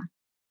Malaysia.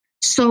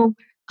 So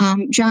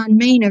John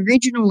Main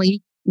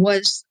originally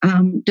was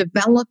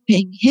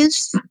developing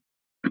his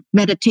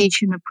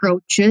meditation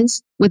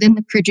approaches within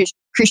the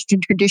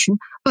Christian tradition,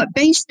 but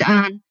based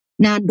on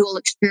non-dual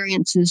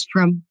experiences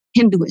from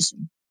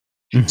Hinduism.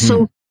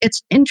 So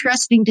it's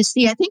interesting to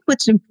see. I think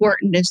what's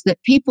important is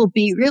that people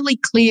be really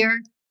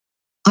clear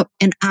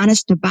and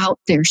honest about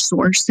their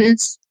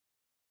sources.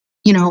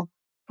 You know,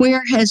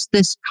 where has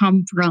this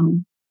come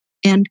from?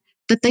 And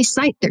that they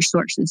cite their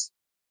sources.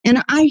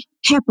 And I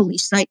happily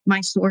cite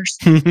my source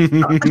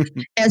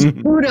as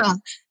Buddha,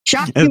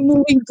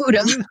 Shakyamuni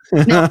Buddha.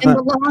 Now, in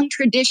the long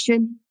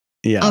tradition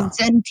of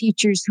Zen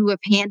teachers who have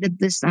handed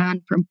this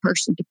on from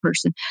person to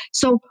person.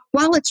 So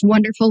while it's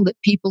wonderful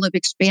that people have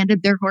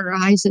expanded their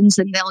horizons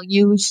and they'll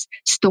use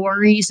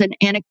stories and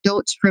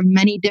anecdotes from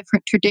many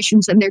different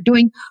traditions, and they're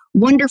doing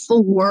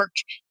wonderful work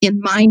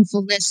in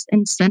mindfulness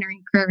and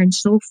centering prayer and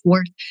so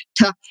forth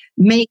to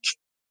make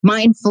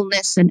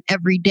mindfulness an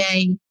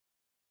everyday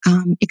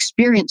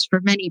experience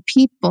for many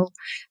people,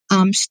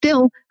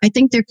 still, I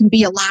think there can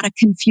be a lot of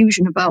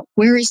confusion about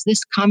where is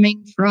this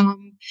coming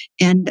from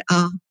and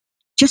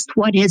just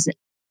what is it?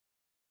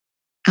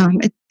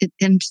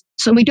 And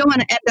so we don't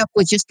want to end up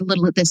with just a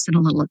little of this and a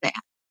little of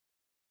that.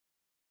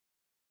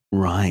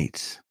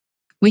 Right.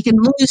 We can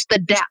lose the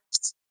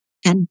depth,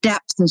 and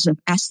depth is of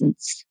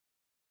essence.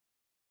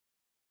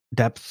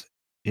 Depth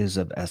is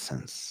of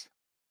essence.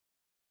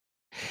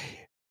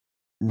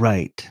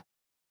 Right.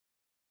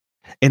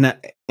 And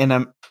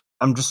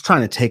I'm just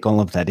trying to take all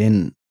of that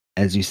in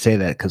as you say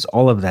that, because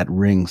all of that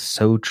rings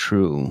so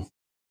true.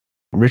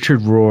 Richard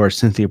Rohr,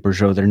 Cynthia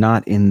Bourgeault, they're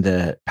not in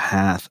the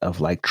path of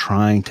like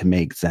trying to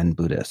make Zen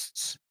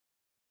Buddhists.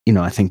 You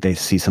know, I think they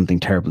see something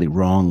terribly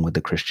wrong with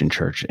the Christian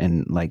church,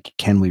 and like,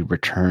 can we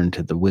return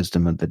to the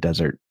wisdom of the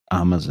desert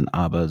Amas and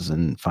Abbas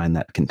and find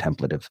that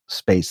contemplative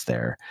space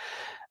there?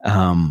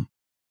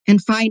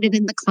 And find it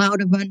in the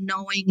cloud of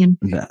unknowing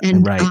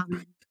and right.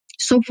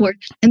 So forth.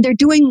 And they're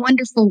doing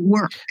wonderful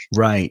work.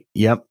 Right.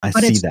 Yep. I see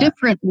that. But it's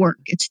different work.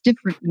 It's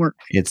different work.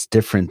 It's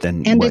different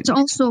than And it's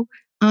also,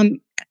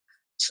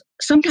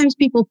 sometimes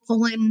people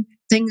pull in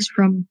things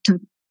from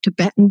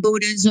Tibetan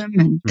Buddhism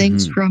and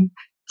things from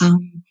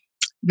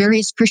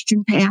various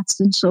Christian paths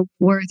and so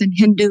forth, and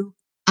Hindu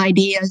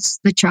ideas,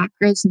 the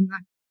chakras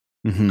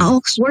and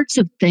all sorts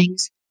of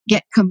things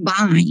get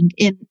combined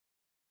in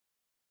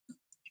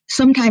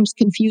sometimes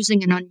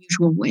confusing and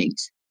unusual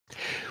ways.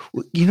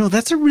 You know,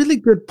 that's a really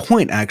good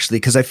point, actually,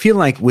 because I feel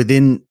like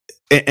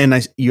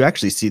you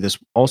actually see this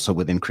also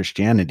within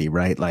Christianity,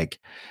 right? Like,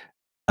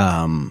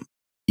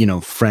 you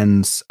know,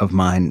 friends of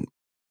mine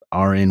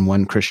are in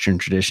one Christian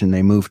tradition.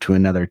 They move to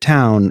another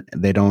town.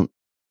 They don't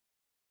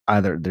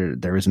either,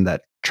 there isn't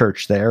that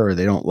church there, or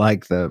they don't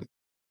like the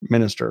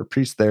minister or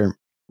priest there.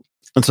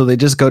 And so they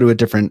just go to a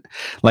different,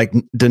 like,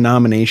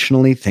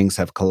 denominationally, things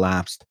have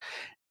collapsed.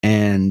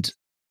 And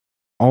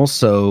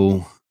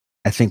also,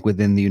 I think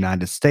within the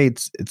United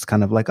States, it's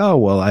kind of like, oh,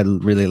 well, I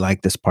really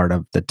like this part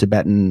of the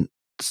Tibetan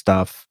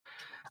stuff.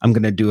 I'm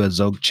going to do a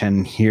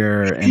Dzogchen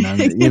here, and I'm,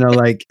 you know,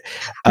 like,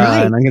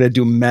 Right. and I'm going to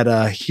do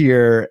metta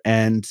here.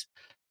 And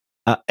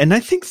I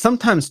think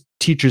sometimes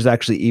teachers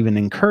actually even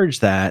encourage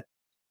that.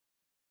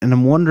 And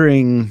I'm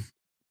wondering,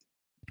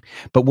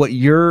 but what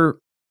you're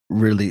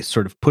really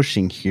sort of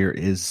pushing here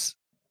is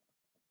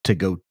to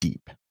go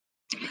deep.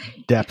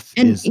 Depth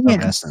is of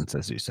essence,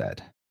 as you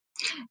said.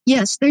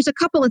 Yes, there's a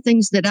couple of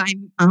things that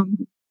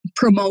I'm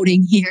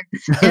promoting here.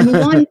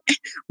 And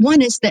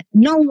one is that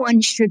no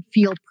one should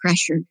feel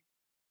pressured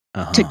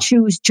to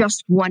choose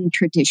just one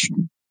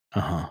tradition.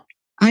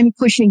 I'm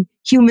pushing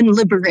human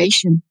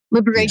liberation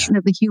of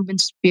the human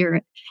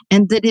spirit.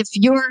 And that if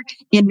you're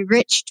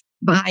enriched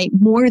by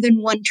more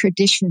than one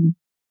tradition,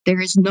 there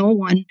is no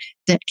one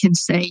that can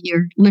say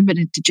you're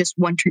limited to just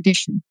one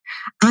tradition.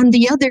 On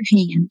the other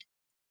hand,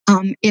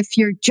 if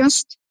you're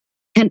just,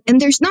 and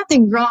there's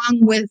nothing wrong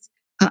with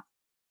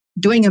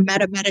doing a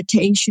metta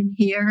meditation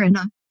here and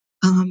a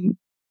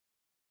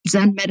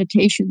Zen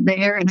meditation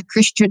there and a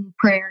Christian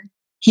prayer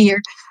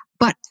here.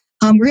 But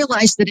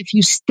realize that if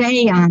you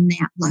stay on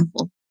that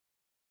level,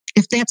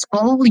 if that's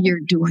all you're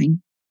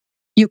doing,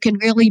 it can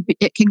really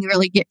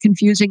get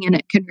confusing, and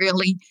it can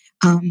really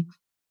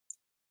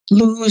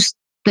lose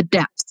the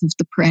depth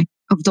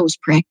of those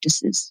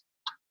practices.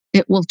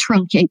 It will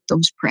truncate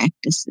those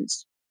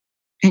practices,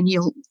 and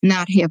you'll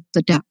not have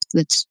the depth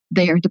that's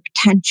there. The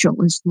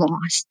potential is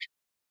lost.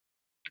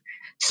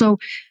 So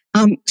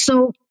I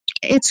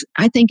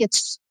think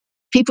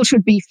people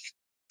should be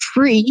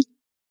free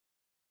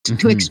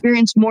to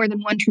experience more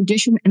than one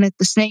tradition, and at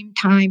the same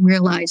time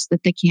realize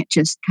that they can't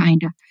just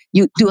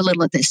you do a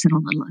little of this and a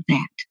little of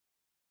that.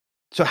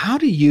 So how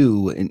do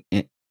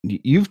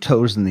you've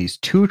chosen these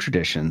two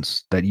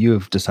traditions that you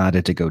have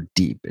decided to go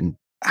deep, and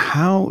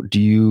how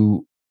do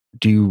you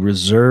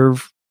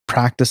reserve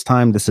practice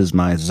time? This is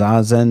my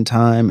Zazen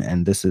time,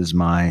 and this is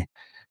my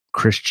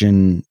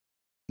Christian,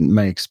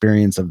 my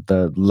experience of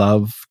the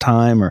love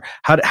time, or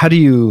how do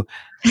you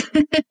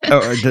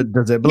or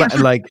does it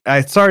like,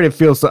 I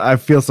feel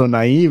so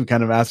naive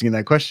kind of asking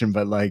that question,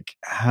 but like,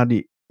 how do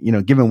you,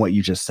 given what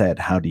you just said,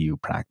 how do you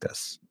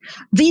practice?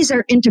 These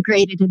are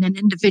integrated in an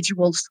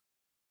individual's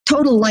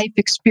total life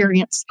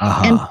experience.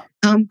 And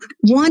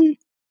one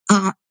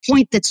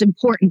point that's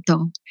important,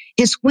 though,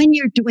 is when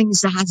you're doing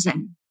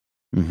Zazen,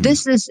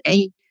 this is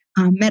a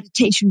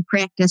meditation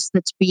practice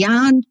that's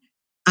beyond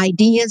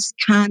ideas,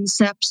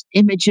 concepts,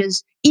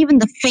 images, even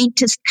the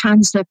faintest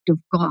concept of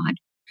God.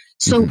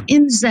 So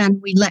in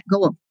Zen, we let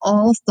go of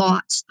all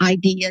thoughts,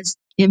 ideas,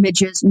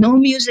 images, no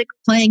music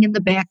playing in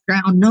the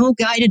background, no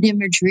guided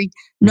imagery,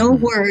 no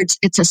words.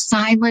 It's a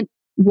silent,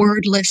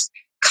 wordless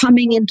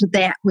coming into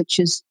that which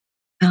is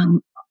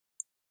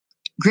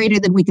greater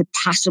than we could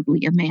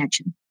possibly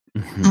imagine,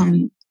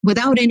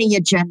 without any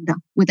agenda,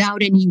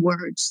 without any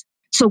words.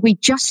 So we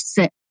just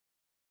sit,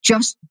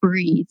 just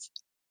breathe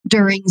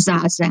during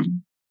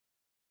Zazen.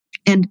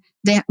 And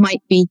that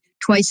might be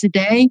twice a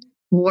day,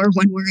 or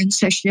when we're in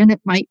session,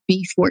 it might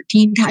be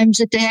 14 times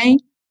a day.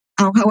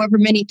 However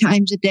many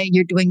times a day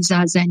you're doing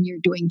Zazen, you're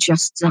doing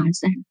just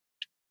Zazen.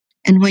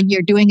 And when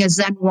you're doing a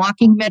Zen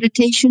walking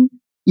meditation,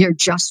 you're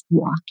just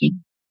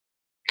walking.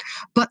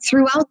 But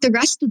throughout the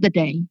rest of the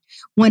day,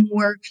 when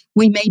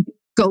we may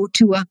go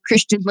to a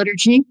Christian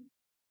liturgy,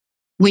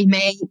 we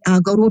may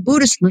go to a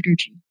Buddhist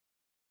liturgy,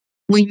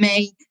 we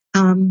may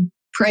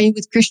pray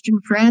with Christian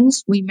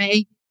friends, we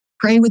may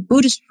pray with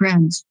Buddhist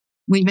friends,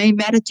 we may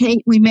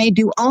meditate, we may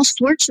do all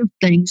sorts of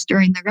things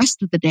during the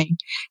rest of the day.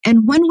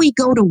 And when we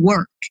go to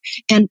work,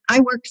 and I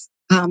work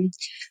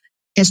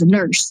as a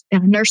nurse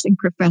and a nursing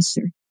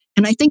professor,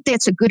 and I think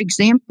that's a good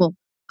example.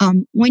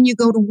 When you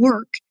go to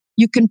work,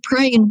 you can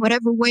pray in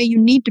whatever way you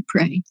need to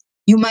pray.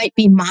 You might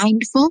be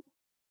mindful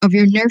of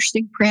your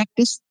nursing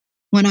practice.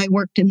 When I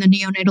worked in the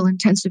neonatal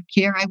intensive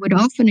care, I would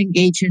often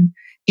engage in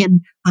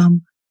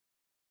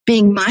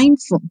being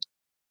mindful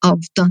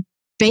of the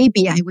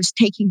baby I was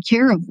taking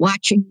care of,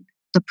 watching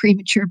the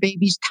premature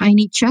baby's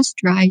tiny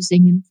chest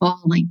rising and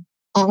falling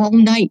all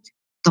night,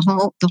 the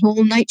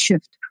whole night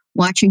shift,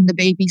 watching the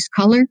baby's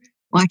color,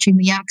 watching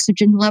the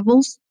oxygen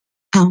levels.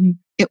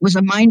 It was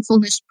a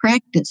mindfulness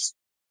practice.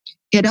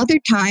 At other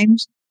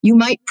times, you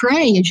might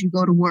pray as you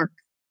go to work.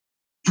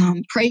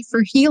 Pray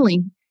for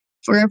healing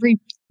for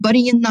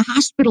everybody in the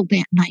hospital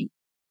that night,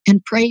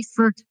 and pray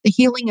for the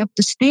healing of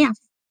the staff,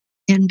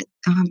 and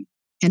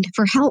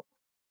for help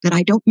that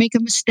I don't make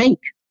a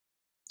mistake.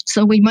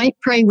 So we might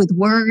pray with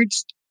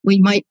words, we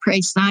might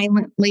pray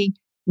silently,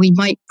 we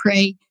might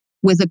pray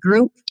with a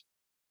group,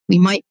 we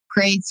might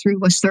pray through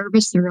a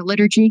service or a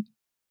liturgy.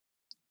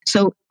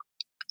 So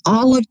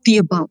all of the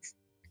above.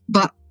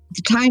 But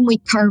the time we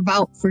carve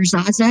out for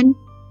Zazen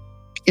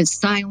is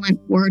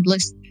silent,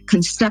 wordless,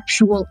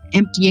 conceptual,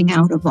 emptying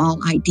out of all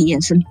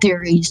ideas and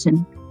theories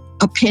and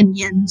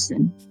opinions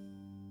and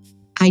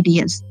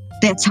ideas.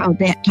 That's how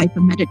that type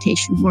of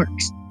meditation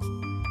works.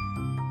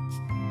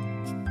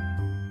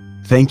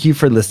 Thank you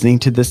for listening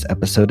to this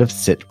episode of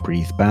Sit,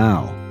 Breathe,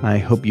 Bow. I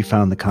hope you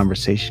found the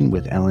conversation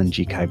with Ellen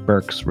G. Kai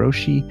Burks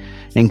Roshi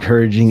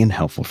encouraging and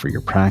helpful for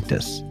your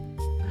practice.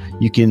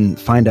 You can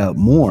find out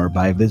more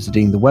by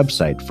visiting the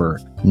website for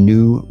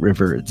New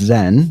River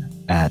Zen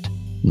at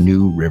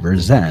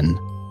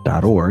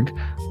newriverzen.org,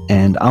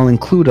 and I'll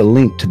include a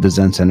link to the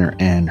Zen Center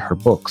and her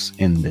books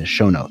in the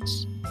show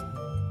notes.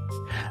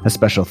 A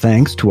special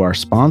thanks to our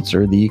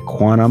sponsor, the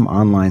Quantum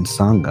Online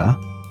Sangha.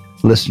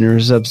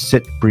 Listeners of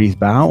Sit, Breathe,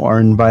 Bow are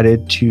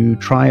invited to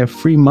try a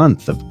free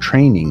month of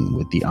training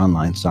with the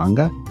online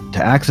Sangha.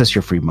 To access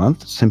your free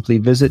month, simply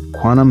visit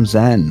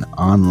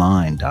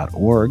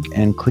quantumzenonline.org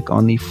and click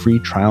on the free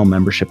trial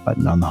membership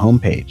button on the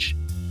homepage.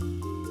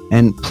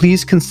 And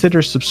please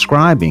consider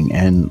subscribing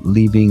and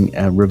leaving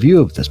a review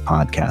of this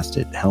podcast.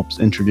 It helps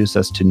introduce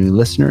us to new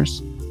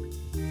listeners.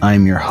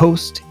 I'm your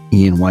host,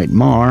 Ian White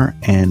Marr,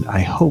 and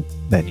I hope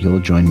that you'll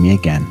join me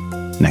again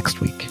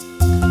next week.